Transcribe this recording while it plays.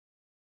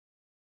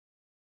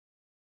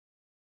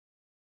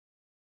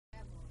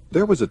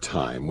There was a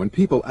time when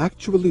people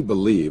actually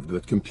believed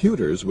that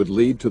computers would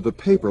lead to the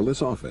paperless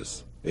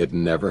office. It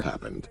never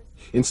happened.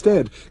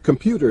 Instead,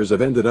 computers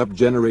have ended up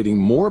generating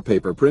more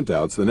paper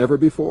printouts than ever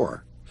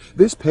before.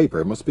 This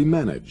paper must be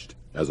managed.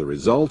 As a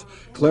result,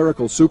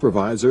 clerical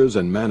supervisors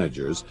and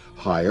managers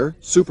hire,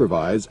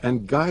 supervise,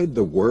 and guide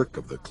the work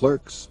of the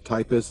clerks,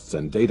 typists,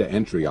 and data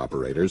entry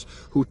operators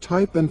who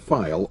type and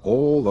file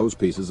all those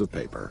pieces of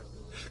paper.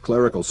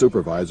 Clerical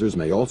supervisors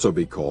may also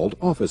be called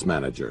office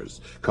managers,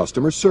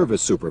 customer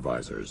service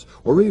supervisors,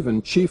 or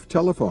even chief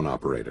telephone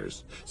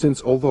operators,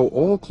 since although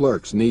all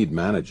clerks need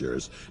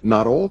managers,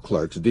 not all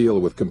clerks deal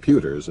with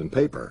computers and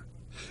paper.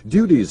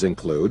 Duties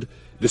include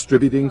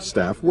distributing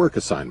staff work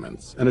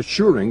assignments and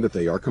assuring that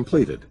they are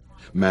completed,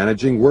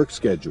 managing work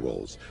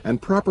schedules,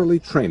 and properly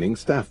training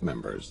staff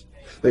members.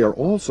 They are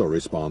also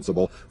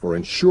responsible for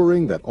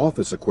ensuring that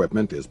office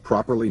equipment is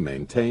properly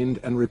maintained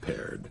and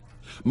repaired.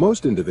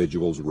 Most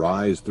individuals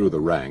rise through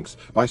the ranks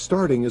by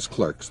starting as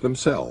clerks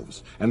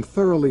themselves and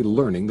thoroughly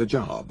learning the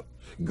job.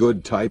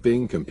 Good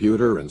typing,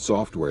 computer, and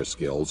software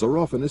skills are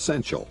often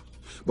essential,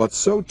 but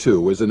so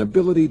too is an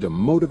ability to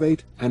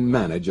motivate and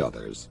manage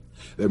others.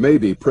 There may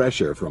be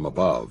pressure from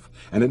above,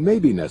 and it may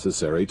be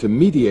necessary to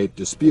mediate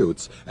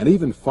disputes and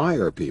even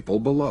fire people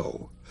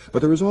below.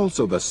 But there is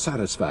also the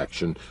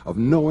satisfaction of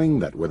knowing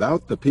that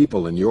without the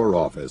people in your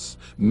office,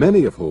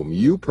 many of whom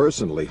you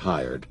personally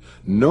hired,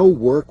 no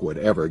work would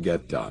ever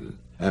get done.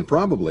 And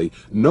probably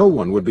no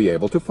one would be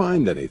able to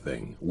find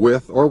anything,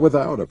 with or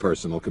without a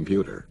personal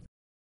computer.